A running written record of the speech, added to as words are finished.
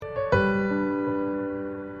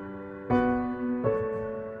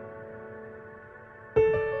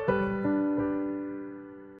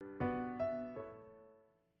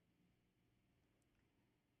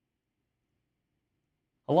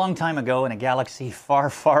A long time ago in a galaxy far,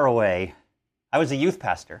 far away, I was a youth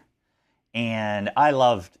pastor. And I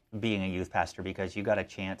loved being a youth pastor because you got a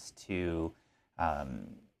chance to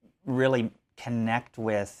really connect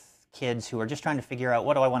with kids who are just trying to figure out,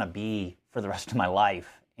 what do I want to be for the rest of my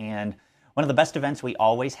life? And one of the best events we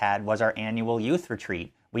always had was our annual youth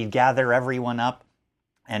retreat. We'd gather everyone up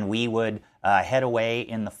and we would head away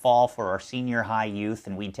in the fall for our senior high youth,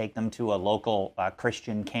 and we'd take them to a local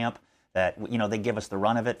Christian camp that, they'd give us the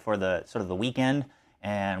run of it for the sort of the weekend,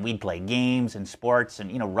 and we'd play games and sports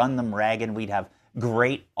and, run them ragged. We'd have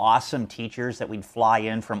great, awesome teachers that we'd fly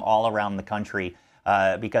in from all around the country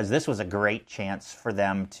because this was a great chance for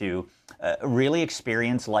them to really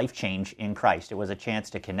experience life change in Christ. It was a chance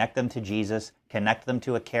to connect them to Jesus, connect them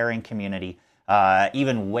to a caring community,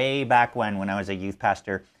 even way back when I was a youth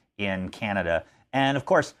pastor in Canada. And of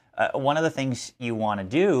course, one of the things you want to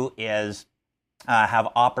do is have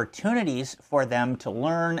opportunities for them to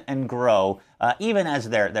learn and grow, even as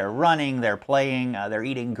they're running, they're playing, they're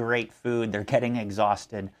eating great food, they're getting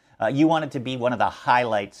exhausted. You want it to be one of the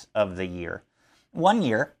highlights of the year. One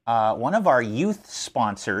year, one of our youth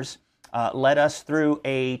sponsors led us through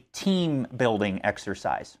a team building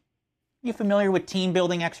exercise. You familiar with team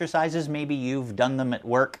building exercises? Maybe you've done them at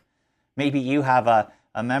work. Maybe you have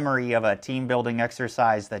a memory of a team building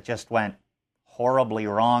exercise that just went horribly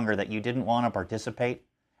wrong, or that you didn't want to participate.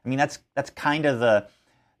 I mean, that's kind of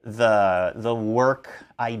the work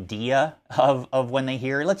idea of when they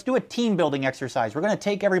hear, let's do a team building exercise. We're going to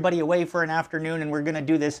take everybody away for an afternoon and we're going to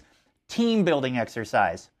do this team building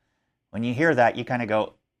exercise. When you hear that, you kind of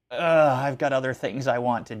go, I've got other things I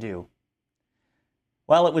want to do.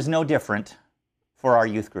 Well, it was no different for our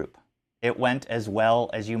youth group. It went as well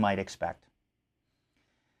as you might expect.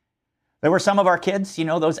 There were some of our kids,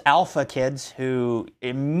 those alpha kids, who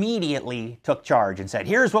immediately took charge and said,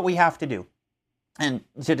 here's what we have to do. And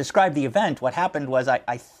to describe the event, what happened was,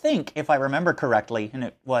 I think, if I remember correctly, and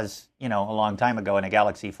it was, a long time ago in a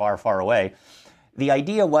galaxy far, far away, the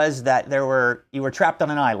idea was that you were trapped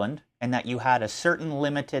on an island, and that you had a certain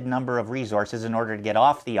limited number of resources in order to get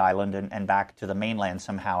off the island and back to the mainland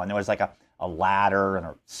somehow. And there was like a ladder and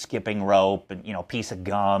a skipping rope and, a piece of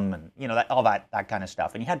gum and, all that kind of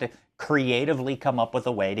stuff. And you had to creatively come up with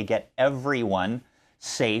a way to get everyone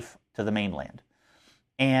safe to the mainland.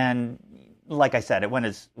 And like I said, it went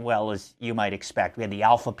as well as you might expect. We had the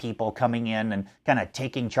alpha people coming in and kind of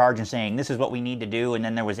taking charge and saying, this is what we need to do. And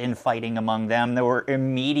then there was infighting among them. There were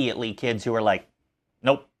immediately kids who were like,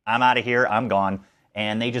 nope, I'm out of here, I'm gone.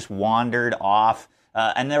 And they just wandered off.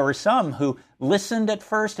 And there were some who listened at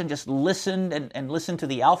first and just listened and listened to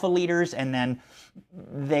the alpha leaders, and then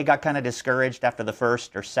they got kind of discouraged after the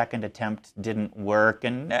first or second attempt didn't work.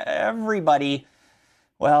 And everybody,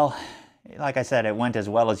 well, like I said, it went as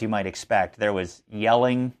well as you might expect. There was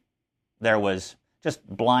yelling. There was just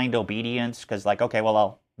blind obedience because, okay, well,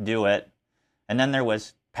 I'll do it. And then there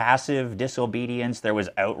was passive disobedience. There was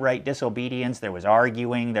outright disobedience. There was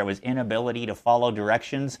arguing. There was inability to follow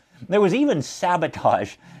directions. There was even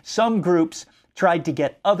sabotage. Some groups tried to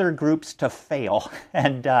get other groups to fail.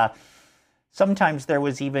 And sometimes there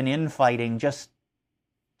was even infighting, just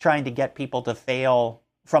trying to get people to fail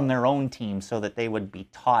from their own team so that they would be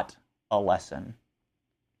taught a lesson.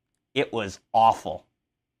 It was awful.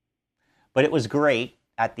 But it was great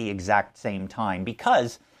at the exact same time,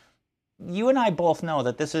 because you and I both know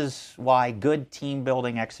that this is why good team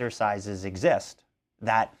building exercises exist.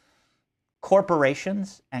 That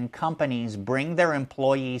corporations and companies bring their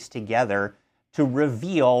employees together to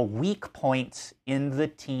reveal weak points in the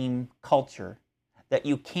team culture that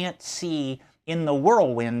you can't see in the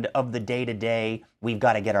whirlwind of the day-to-day, we've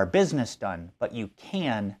got to get our business done, but you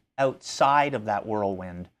can outside of that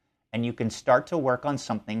whirlwind, and you can start to work on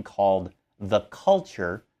something called the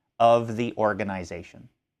culture of the organization.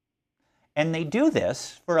 And they do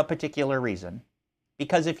this for a particular reason.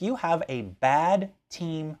 Because if you have a bad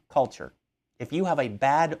team culture, if you have a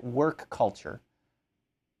bad work culture,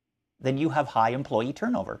 then you have high employee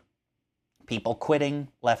turnover. People quitting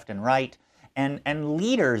left and right. And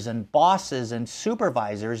leaders and bosses and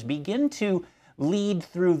supervisors begin to lead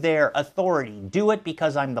through their authority. Do it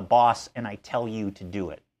because I'm the boss and I tell you to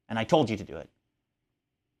do it. And I told you to do it.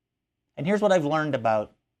 And here's what I've learned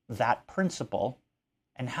about that principle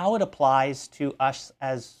and how it applies to us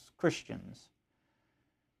as Christians.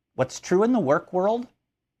 What's true in the work world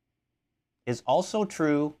is also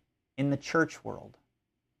true in the church world.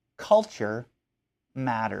 Culture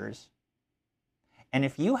matters. And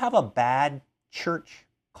if you have a bad church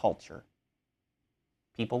culture,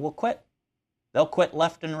 people will quit. They'll quit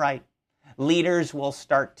left and right. Leaders will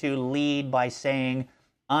start to lead by saying,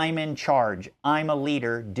 I'm in charge, I'm a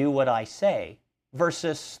leader, do what I say,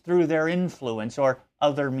 versus through their influence or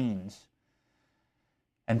other means.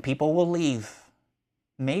 And people will leave,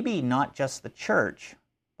 maybe not just the church,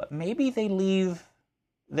 but maybe they leave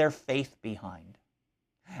their faith behind.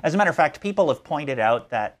 As a matter of fact, people have pointed out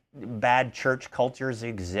that bad church cultures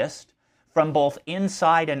exist from both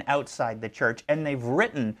inside and outside the church, and they've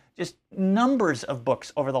written just numbers of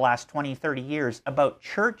books over the last 20, 30 years about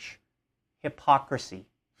church hypocrisy,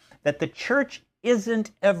 that the church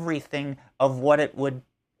isn't everything of what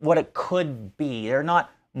it could be. They're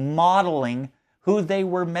not modeling who they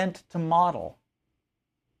were meant to model.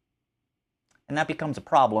 And that becomes a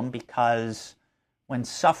problem because when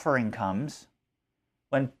suffering comes,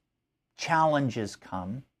 when challenges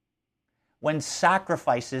come, when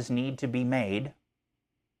sacrifices need to be made,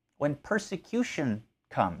 when persecution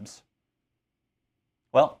comes,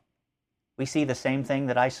 well, we see the same thing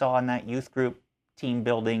that I saw in that youth group team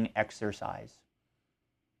building exercise.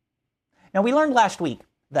 Now, we learned last week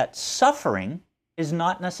that suffering is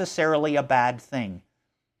not necessarily a bad thing.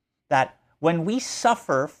 That when we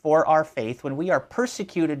suffer for our faith, when we are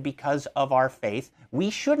persecuted because of our faith, we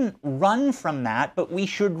shouldn't run from that, but we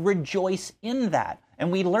should rejoice in that.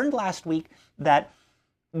 And we learned last week that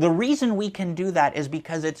the reason we can do that is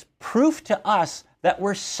because it's proof to us that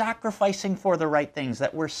we're sacrificing for the right things,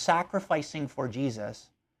 that we're sacrificing for Jesus.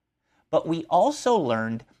 But we also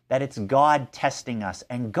learned that it's God testing us.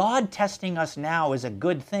 And God testing us now is a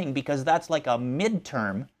good thing because that's like a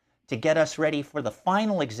midterm to get us ready for the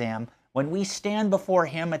final exam when we stand before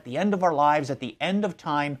Him at the end of our lives, at the end of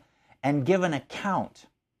time, and give an account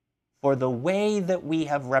for the way that we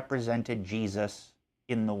have represented Jesus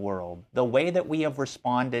in the world, the way that we have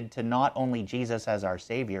responded to not only Jesus as our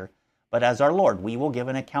Savior, but as our Lord. We will give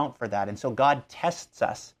an account for that. And so God tests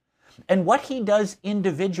us. And what He does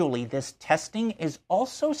individually, this testing, is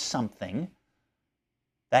also something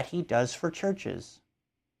that He does for churches.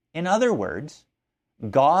 In other words,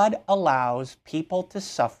 God allows people to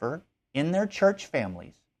suffer in their church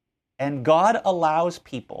families, and God allows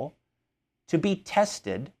people to be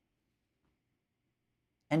tested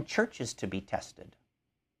and churches to be tested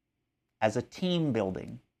as a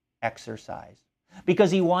team-building exercise.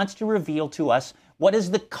 Because He wants to reveal to us what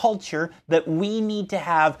is the culture that we need to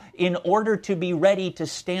have in order to be ready to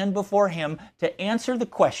stand before Him to answer the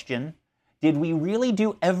question, did we really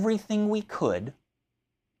do everything we could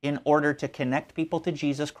in order to connect people to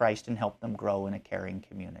Jesus Christ and help them grow in a caring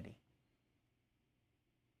community?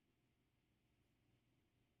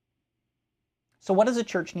 So what does a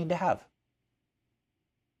church need to have?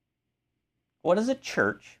 What does a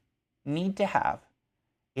church need to have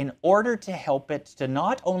in order to help it to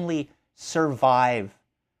not only survive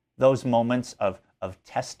those moments of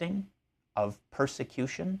testing, of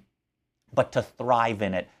persecution, but to thrive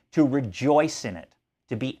in it, to rejoice in it,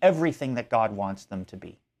 to be everything that God wants them to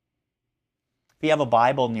be? If you have a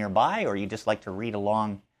Bible nearby or you just like to read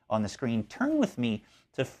along on the screen, turn with me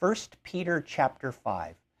to 1 Peter chapter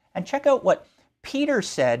 5 and check out what Peter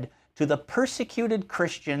said to the persecuted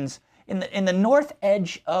Christians in the north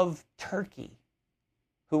edge of Turkey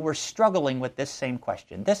who were struggling with this same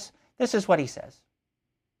question. This is what he says.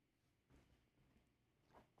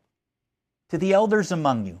 To the elders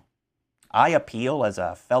among you, I appeal as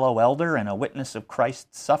a fellow elder and a witness of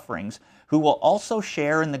Christ's sufferings, who will also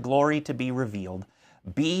share in the glory to be revealed.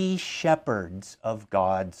 Be shepherds of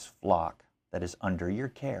God's flock that is under your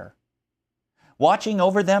care, watching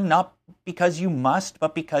over them not because you must,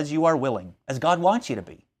 but because you are willing, as God wants you to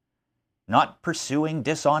be, not pursuing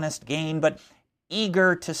dishonest gain, but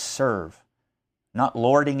eager to serve, not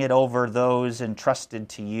lording it over those entrusted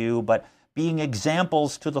to you, but being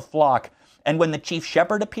examples to the flock. And when the chief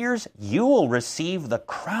shepherd appears, you will receive the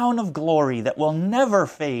crown of glory that will never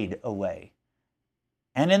fade away.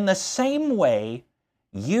 And in the same way,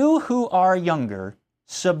 you who are younger,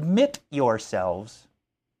 submit yourselves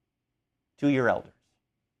to your elders.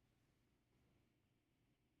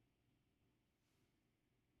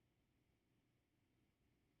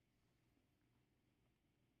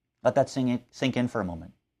 Let that sink in for a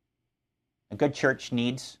moment. A good church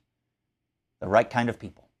needs the right kind of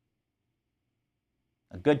people.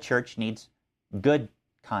 A good church needs good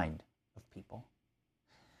kind of people.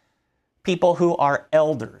 People who are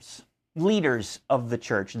elders, leaders of the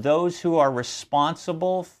church, those who are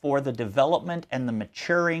responsible for the development and the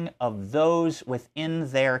maturing of those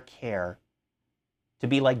within their care to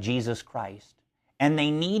be like Jesus Christ. And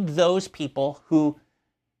they need those people who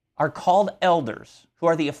are called elders, who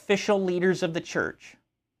are the official leaders of the church,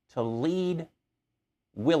 to lead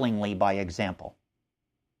willingly by example.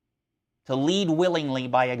 To lead willingly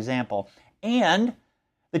by example. And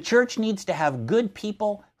The church needs to have good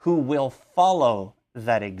people who will follow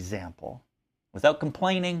that example without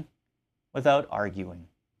complaining, without arguing.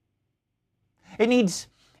 It needs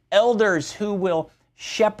elders who will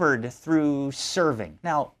shepherd through serving.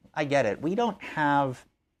 Now, I get it. We don't have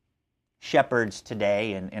shepherds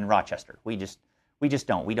today in Rochester. We just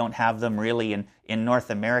don't. We don't have them really in North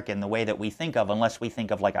America in the way that we think of, unless we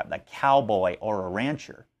think of like a cowboy or a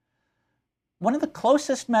rancher. One of the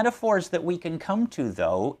closest metaphors that we can come to,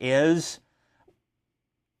 though, is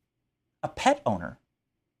a pet owner.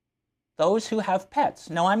 Those who have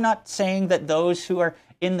pets. Now, I'm not saying that those who are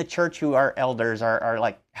in the church who are elders are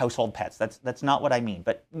like household pets. That's not what I mean.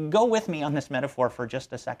 But go with me on this metaphor for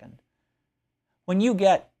just a second. When you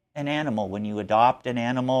get an animal, when you adopt an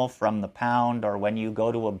animal from the pound, or when you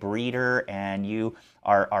go to a breeder and you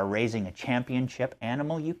are raising a championship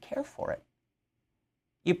animal, you care for it.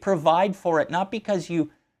 You provide for it, not because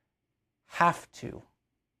you have to,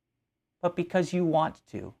 but because you want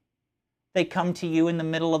to. They come to you in the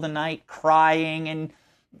middle of the night crying, and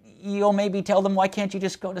you'll maybe tell them, why can't you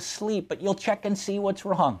just go to sleep? But you'll check and see what's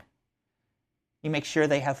wrong. You make sure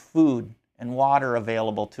they have food and water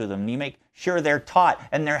available to them. You make sure they're taught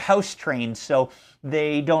and they're house trained so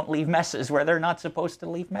they don't leave messes where they're not supposed to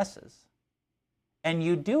leave messes. And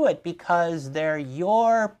you do it because they're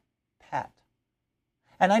your pet.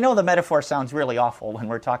 And I know the metaphor sounds really awful when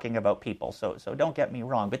we're talking about people, so don't get me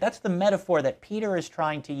wrong. But that's the metaphor that Peter is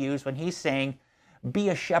trying to use when he's saying, be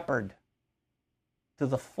a shepherd to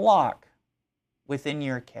the flock within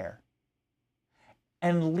your care.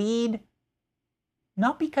 And lead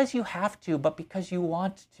not because you have to, but because you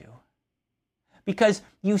want to. Because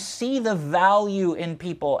you see the value in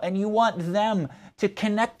people and you want them to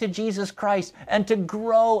connect to Jesus Christ and to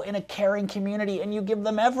grow in a caring community, and you give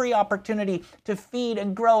them every opportunity to feed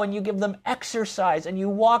and grow, and you give them exercise, and you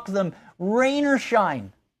walk them rain or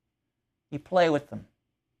shine. You play with them.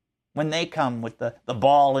 When they come with the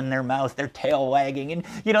ball in their mouth, their tail wagging, and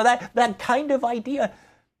that kind of idea,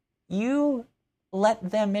 you let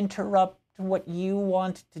them interrupt what you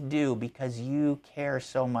want to do because you care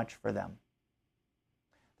so much for them.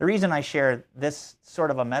 The reason I share this sort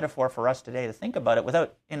of a metaphor for us today to think about it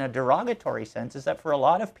without in a derogatory sense is that for a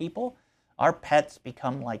lot of people, our pets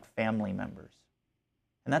become like family members.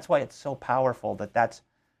 And that's why it's so powerful that that's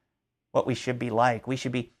what we should be like. We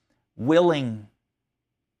should be willing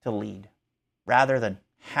to lead rather than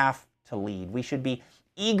have to lead. We should be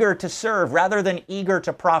eager to serve rather than eager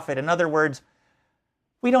to profit. In other words,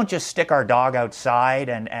 we don't just stick our dog outside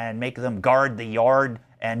and make them guard the yard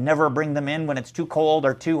and never bring them in when it's too cold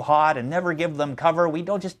or too hot and never give them cover. We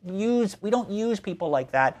don't use people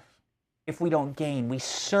like that if we don't gain. We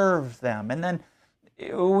serve them, and then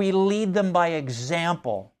we lead them by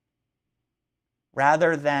example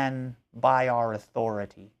rather than by our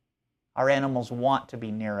authority. Our animals want to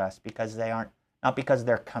be near us because not because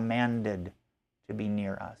they're commanded to be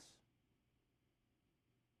near us.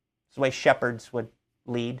 It's the way shepherds would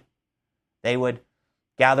lead. They would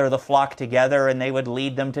gather the flock together and they would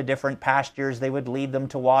lead them to different pastures. They would lead them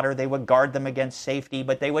to water. They would guard them against safety,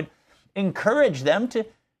 but they would encourage them to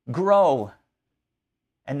grow,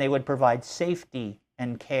 and they would provide safety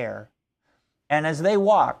and care. And as they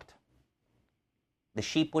walked, the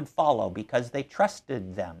sheep would follow because they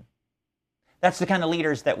trusted them. That's the kind of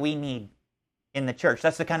leaders that we need in the church.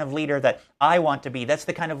 That's the kind of leader that I want to be. That's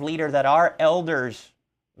the kind of leader that our elders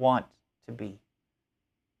want to be.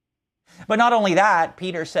 But not only that,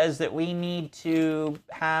 Peter says that we need to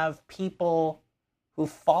have people who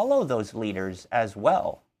follow those leaders as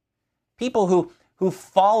well. People who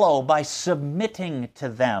follow by submitting to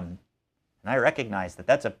them. And I recognize that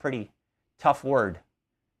that's a pretty tough word.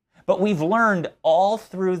 But we've learned all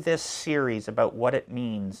through this series about what it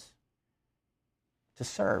means to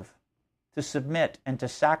serve, to submit, and to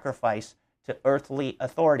sacrifice to earthly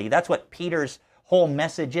authority. That's what Peter's whole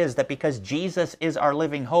message is, that because Jesus is our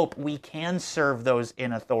living hope, we can serve those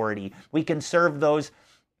in authority. We can serve those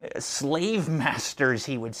slave masters,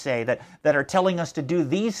 he would say, that are telling us to do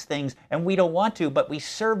these things and we don't want to, but we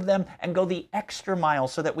serve them and go the extra mile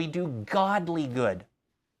so that we do godly good.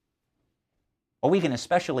 Well, we can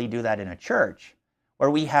especially do that in a church where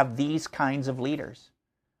we have these kinds of leaders,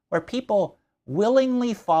 where people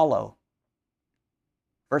willingly follow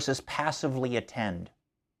versus passively attend.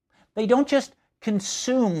 They don't just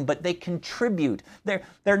consume, but they contribute.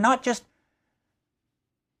 They're not just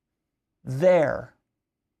there,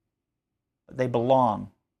 but they belong.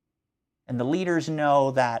 And the leaders know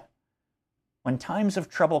that when times of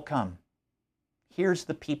trouble come, here's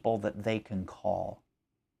the people that they can call.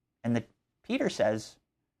 And Peter says,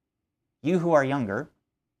 you who are younger,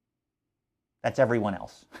 That's everyone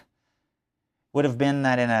else. Would have been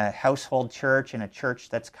that in a household church, in a church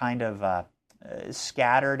that's kind of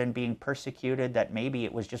scattered and being persecuted, that maybe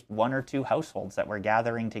it was just one or two households that were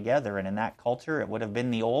gathering together. And in that culture, it would have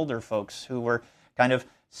been the older folks who were kind of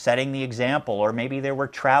setting the example. Or maybe there were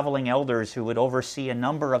traveling elders who would oversee a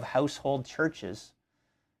number of household churches.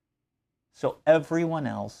 So everyone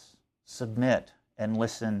else submit and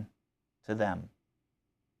listen to them.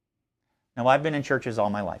 Now, I've been in churches all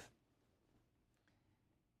my life.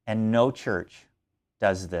 And no church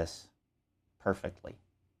does this perfectly.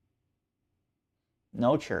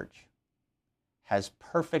 No church has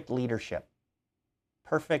perfect leadership,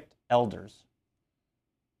 perfect elders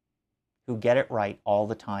who get it right all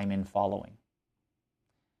the time in following.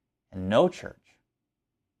 And no church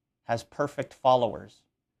has perfect followers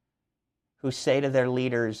who say to their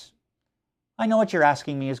leaders, I know what you're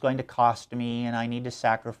asking me is going to cost me and I need to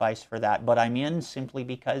sacrifice for that, but I'm in simply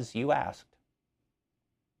because you asked.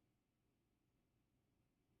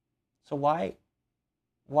 So why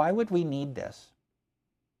would we need this?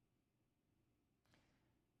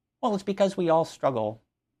 Well, it's because we all struggle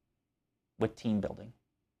with team building.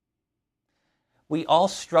 We all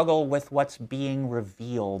struggle with what's being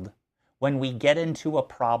revealed when we get into a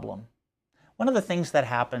problem. One of the things that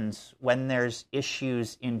happens when there's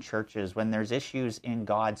issues in churches, when there's issues in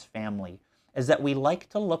God's family, is that we like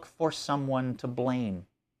to look for someone to blame.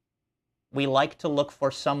 We like to look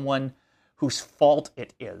for someone whose fault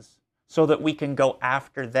it is, so that we can go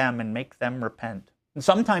after them and make them repent. And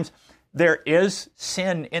sometimes there is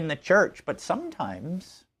sin in the church, but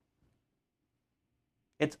sometimes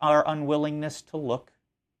it's our unwillingness to look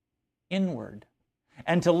inward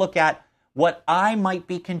and to look at what I might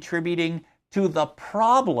be contributing to the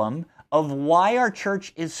problem of why our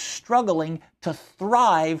church is struggling to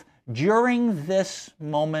thrive during this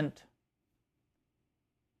moment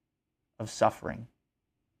of suffering,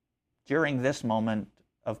 during this moment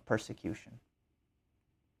of persecution.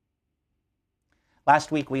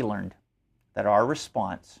 Last week we learned that our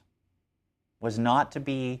response was not to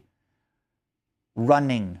be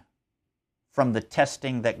running from the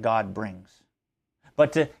testing that God brings,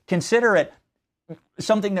 but to consider it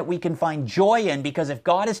something that we can find joy in, because if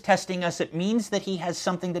God is testing us, it means that He has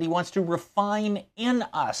something that He wants to refine in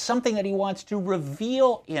us, something that He wants to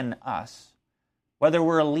reveal in us, whether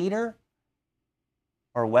we're a leader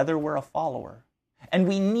or whether we're a follower. And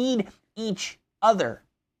we need each other.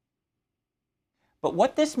 But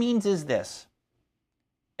what this means is this: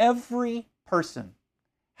 every person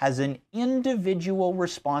has an individual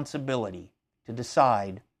responsibility to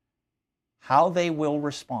decide how they will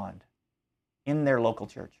respond in their local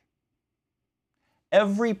church.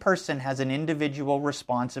 Every person has an individual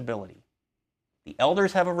responsibility. The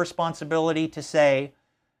elders have a responsibility to say,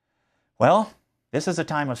 well, this is a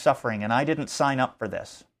time of suffering and I didn't sign up for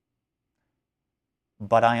this,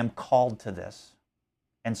 but I am called to this,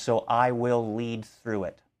 and so I will lead through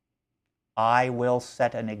it. I will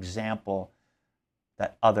set an example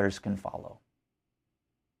that others can follow.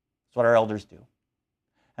 That's what our elders do.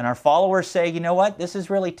 And our followers say, you know what, this is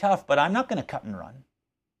really tough, but I'm not going to cut and run.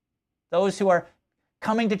 Those who are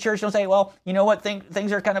coming to church don't say, well, you know what,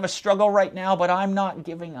 things are kind of a struggle right now, but I'm not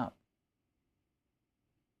giving up.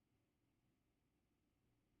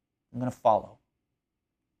 I'm going to follow.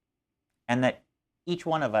 And that each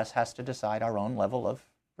one of us has to decide our own level of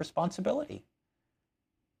responsibility.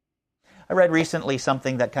 I read recently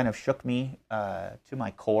something that kind of shook me to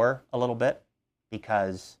my core a little bit,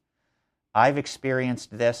 because I've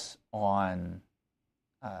experienced this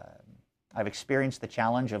I've experienced the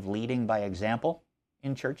challenge of leading by example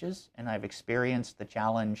in churches, and I've experienced the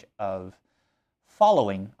challenge of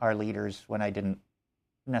following our leaders when I didn't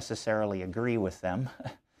necessarily agree with them.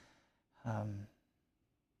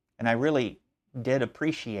 And I really did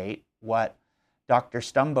appreciate what Dr.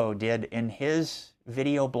 Stumbo did in his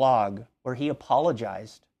video blog, where he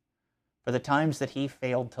apologized for the times that he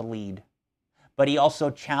failed to lead. But he also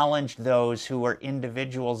challenged those who were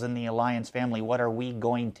individuals in the Alliance family. What are we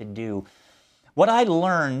going to do? What I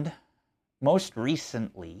learned most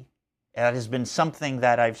recently, that has been something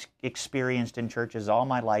that I've experienced in churches all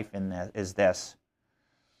my life, is this: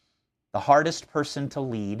 the hardest person to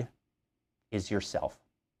lead is yourself.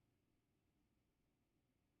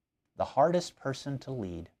 The hardest person to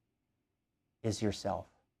lead is yourself.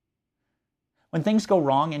 When things go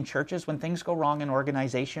wrong in churches, when things go wrong in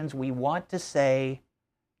organizations, we want to say,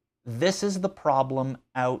 this is the problem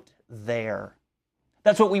out there.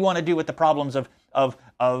 That's what we want to do with the problems of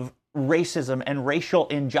racism and racial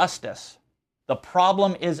injustice. The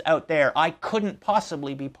problem is out there. I couldn't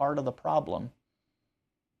possibly be part of the problem.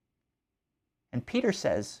 And Peter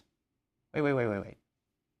says, Wait.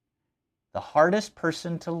 The hardest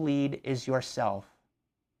person to lead is yourself.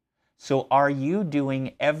 So are you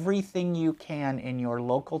doing everything you can in your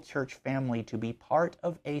local church family to be part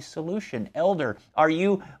of a solution? Elder, are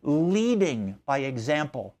you leading by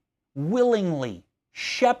example, willingly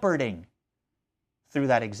shepherding through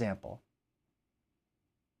that example?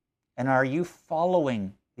 And are you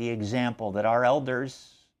following the example that our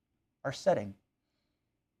elders are setting?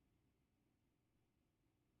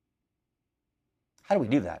 How do we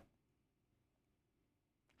do that?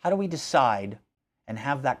 How do we decide and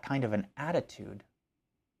have that kind of an attitude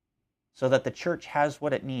so that the church has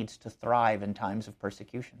what it needs to thrive in times of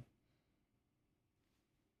persecution?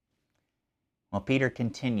 Well, Peter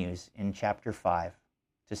continues in chapter 5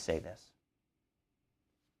 to say this.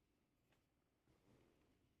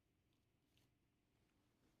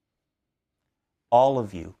 All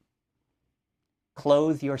of you,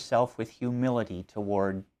 clothe yourself with humility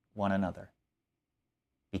toward one another,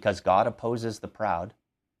 because God opposes the proud,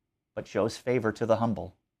 but shows favor to the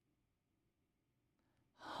humble.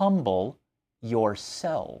 Humble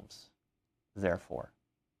yourselves, therefore,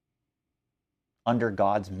 under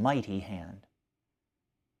God's mighty hand,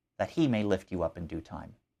 that he may lift you up in due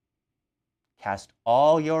time. Cast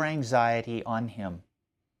all your anxiety on him,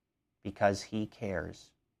 because he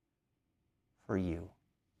cares for you.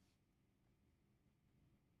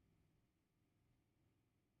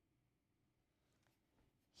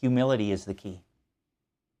 Humility is the key.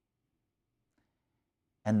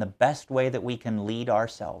 And the best way that we can lead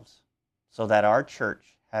ourselves so that our church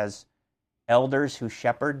has elders who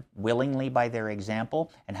shepherd willingly by their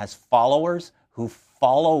example and has followers who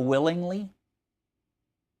follow willingly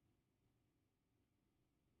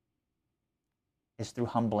is through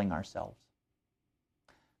humbling ourselves.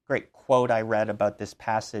 Great quote I read about this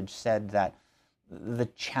passage said that the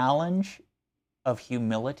challenge of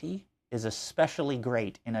humility is especially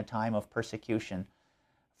great in a time of persecution,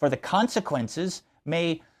 for the consequences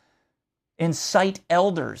may incite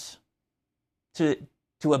elders to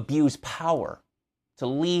abuse power, to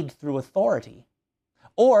lead through authority,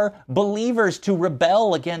 or believers to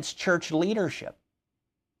rebel against church leadership.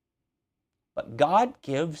 But God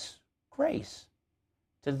gives grace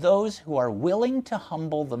to those who are willing to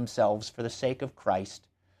humble themselves for the sake of Christ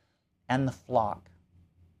and the flock,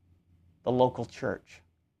 the local church,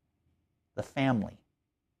 the family.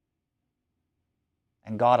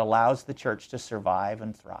 And God allows the church to survive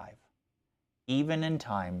and thrive, even in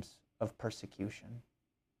times of persecution.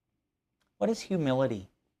 What is humility?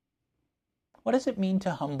 What does it mean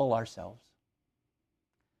to humble ourselves?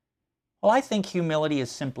 Well, I think humility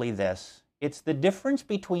is simply this. It's the difference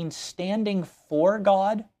between standing for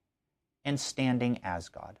God and standing as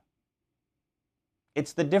God.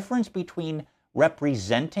 It's the difference between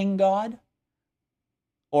representing God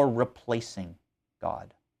or replacing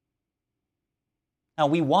God. Now,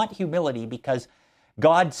 we want humility because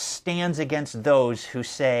God stands against those who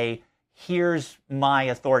say, here's my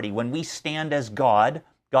authority. When we stand as God,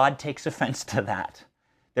 God takes offense to that.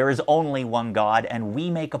 There is only one God, and we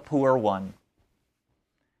make a poor one.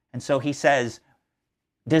 And so he says,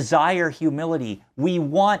 desire humility. We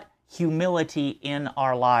want humility in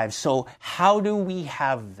our lives. So how do we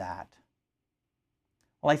have that?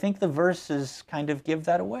 Well, I think the verses kind of give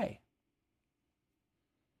that away.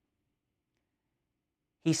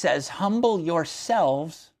 He says, humble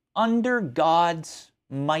yourselves under God's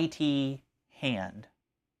mighty hand.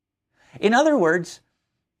 In other words,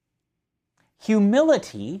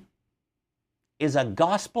 humility is a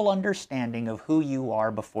gospel understanding of who you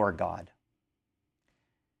are before God.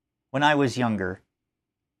 When I was younger,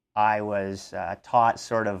 I was taught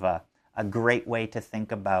sort of a great way to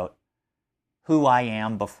think about who I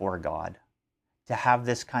am before God, to have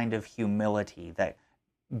this kind of humility that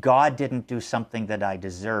God didn't do something that I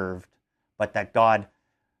deserved, but that God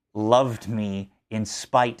loved me in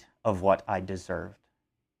spite of what I deserved.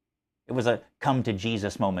 It was a come to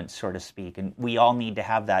Jesus moment, so to speak, and we all need to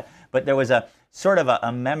have that. But there was a sort of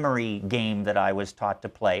a memory game that I was taught to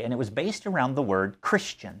play, and it was based around the word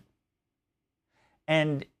Christian.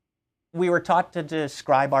 And we were taught to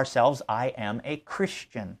describe ourselves, I am a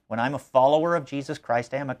Christian. When I'm a follower of Jesus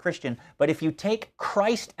Christ, I am a Christian. But if you take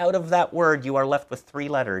Christ out of that word, you are left with three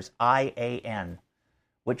letters, I-A-N,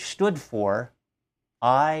 which stood for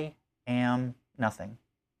I am nothing.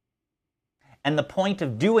 And the point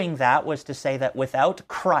of doing that was to say that without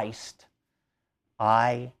Christ,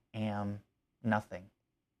 I am nothing.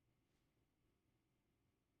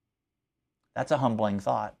 That's a humbling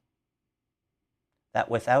thought. That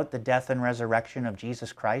without the death and resurrection of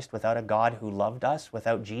Jesus Christ, without a God who loved us,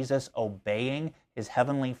 without Jesus obeying his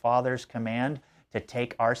heavenly Father's command to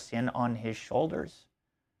take our sin on his shoulders,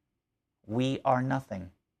 we are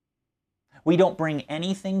nothing. We don't bring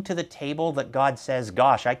anything to the table that God says,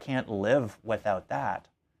 gosh, I can't live without that.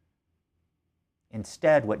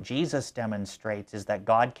 Instead, what Jesus demonstrates is that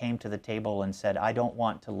God came to the table and said, I don't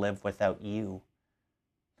want to live without you.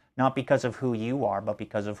 Not because of who you are, but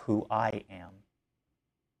because of who I am.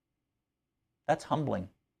 That's humbling.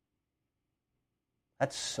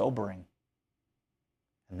 That's sobering.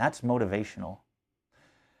 And that's motivational.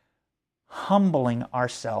 Humbling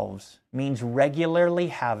ourselves means regularly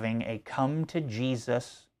having a come to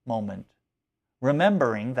Jesus moment,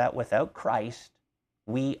 remembering that without Christ,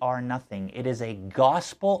 we are nothing. It is a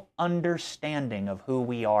gospel understanding of who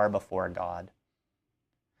we are before God.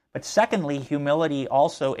 But secondly, humility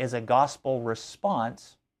also is a gospel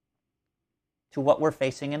response to what we're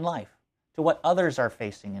facing in life, to what others are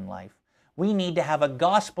facing in life. We need to have a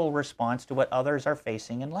gospel response to what others are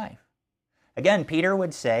facing in life. Again, Peter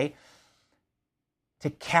would say to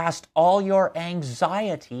cast all your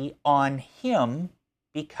anxiety on him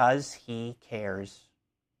because he cares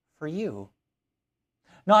for you.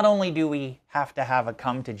 Not only do we have to have a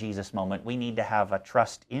come to Jesus moment, we need to have a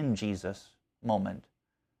trust in Jesus moment,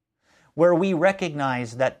 where we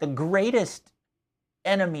recognize that the greatest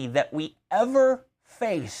enemy that we ever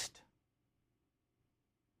faced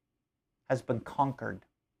has been conquered.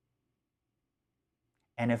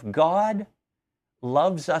 And if God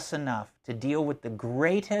loves us enough to deal with the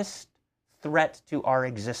greatest threat to our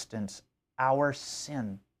existence, our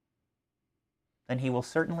sin, then he will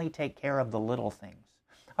certainly take care of the little things.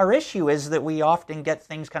 Our issue is that we often get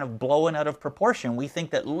things kind of blown out of proportion. We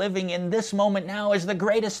think that living in this moment now is the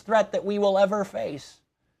greatest threat that we will ever face.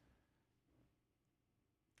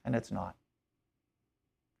 And it's not.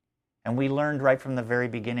 And we learned right from the very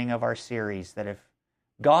beginning of our series that if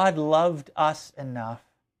God loved us enough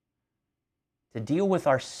to deal with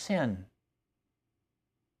our sin,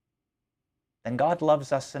 then God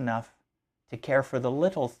loves us enough to care for the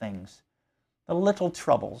little things, the little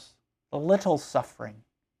troubles, the little suffering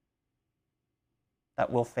that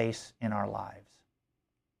we'll face in our lives.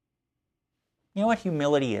 You know what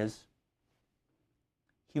humility is?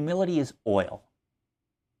 Humility is oil.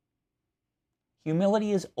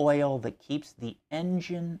 Humility is oil that keeps the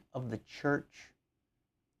engine of the church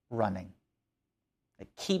running. It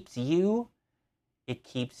keeps you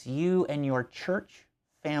and your church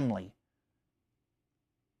family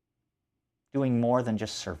doing more than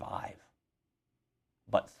just survive,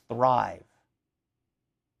 but thrive.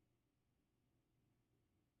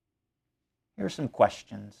 Here are some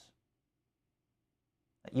questions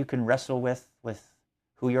that you can wrestle with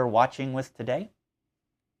who you're watching with today,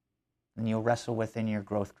 and you'll wrestle with in your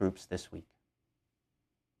growth groups this week.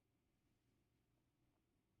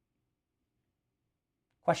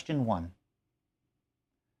 Question 1.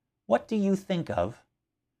 What do you think of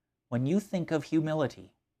when you think of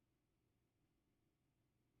humility?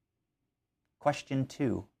 Question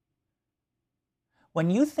 2.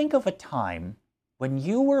 When you think of a time when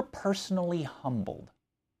you were personally humbled,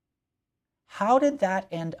 how did that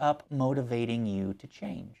end up motivating you to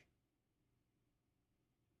change?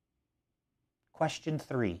 Question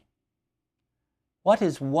 3. What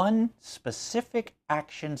is one specific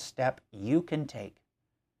action step you can take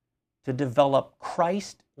to develop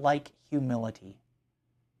Christ-like humility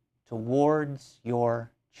towards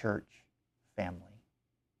your church family?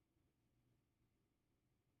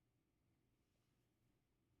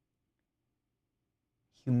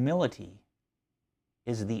 Humility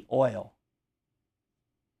is the oil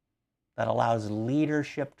that allows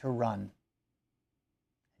leadership to run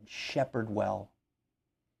and shepherd well.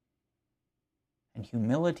 And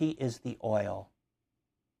humility is the oil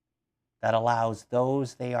that allows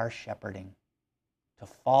those they are shepherding to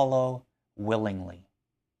follow willingly.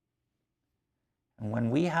 And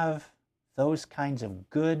when we have those kinds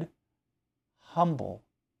of good, humble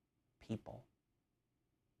people,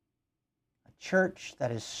 a church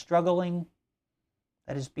that is struggling,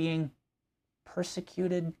 that is being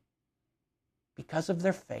persecuted because of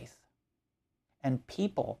their faith, and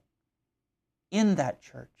people in that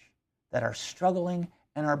church that are struggling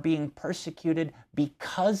and are being persecuted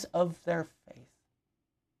because of their faith,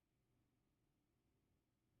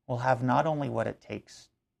 will have not only what it takes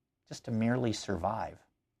just to merely survive,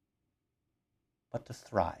 but to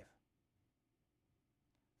thrive.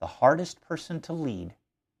 The hardest person to lead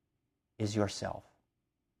is yourself.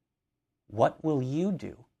 What will you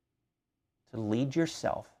do to lead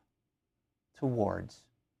yourself towards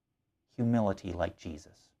humility like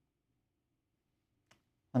Jesus?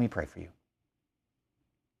 Let me pray for you.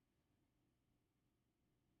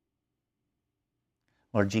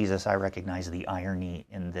 Lord Jesus, I recognize the irony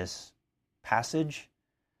in this passage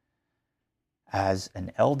as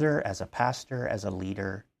an elder, as a pastor, as a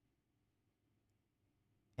leader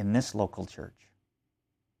in this local church,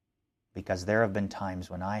 because there have been times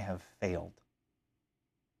when I have failed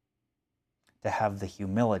to have the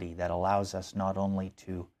humility that allows us not only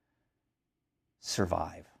to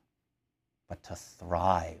survive, but to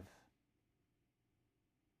thrive.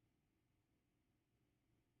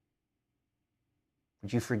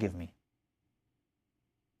 Would you forgive me?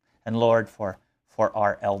 And Lord, for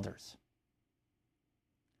our elders,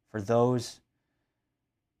 for those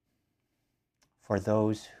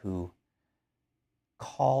who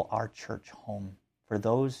call our church home, for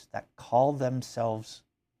those that call themselves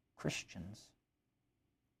Christians,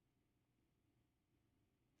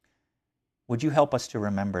 would you help us to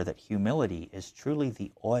remember that humility is truly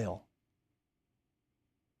the oil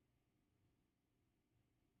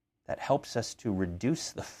that helps us to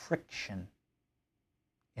reduce the friction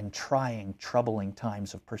in trying, troubling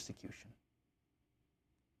times of persecution.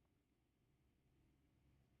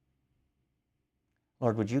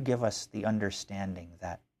 Lord, would you give us the understanding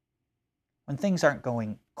that when things aren't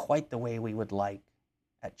going quite the way we would like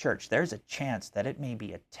at church, there's a chance that it may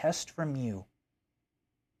be a test from you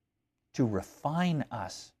to refine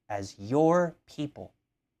us as your people,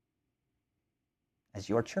 as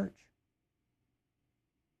your church.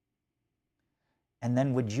 And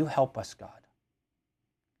then would you help us, God,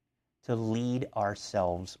 to lead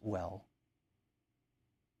ourselves well,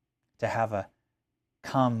 to have a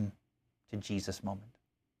come to Jesus moment,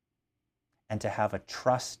 and to have a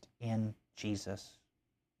trust in Jesus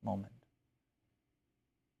moment.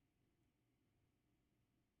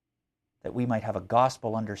 That we might have a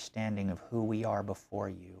gospel understanding of who we are before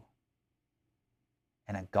you,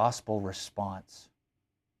 and a gospel response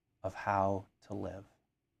of how to live.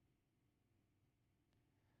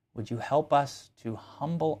 Would you help us to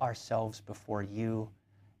humble ourselves before you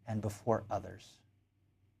and before others?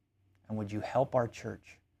 And would you help our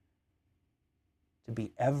church to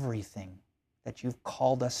be everything that you've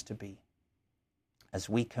called us to be as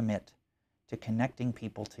we commit to connecting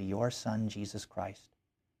people to your Son, Jesus Christ,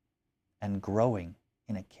 and growing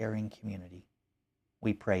in a caring community?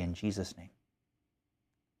 We pray in Jesus' name.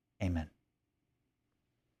 Amen.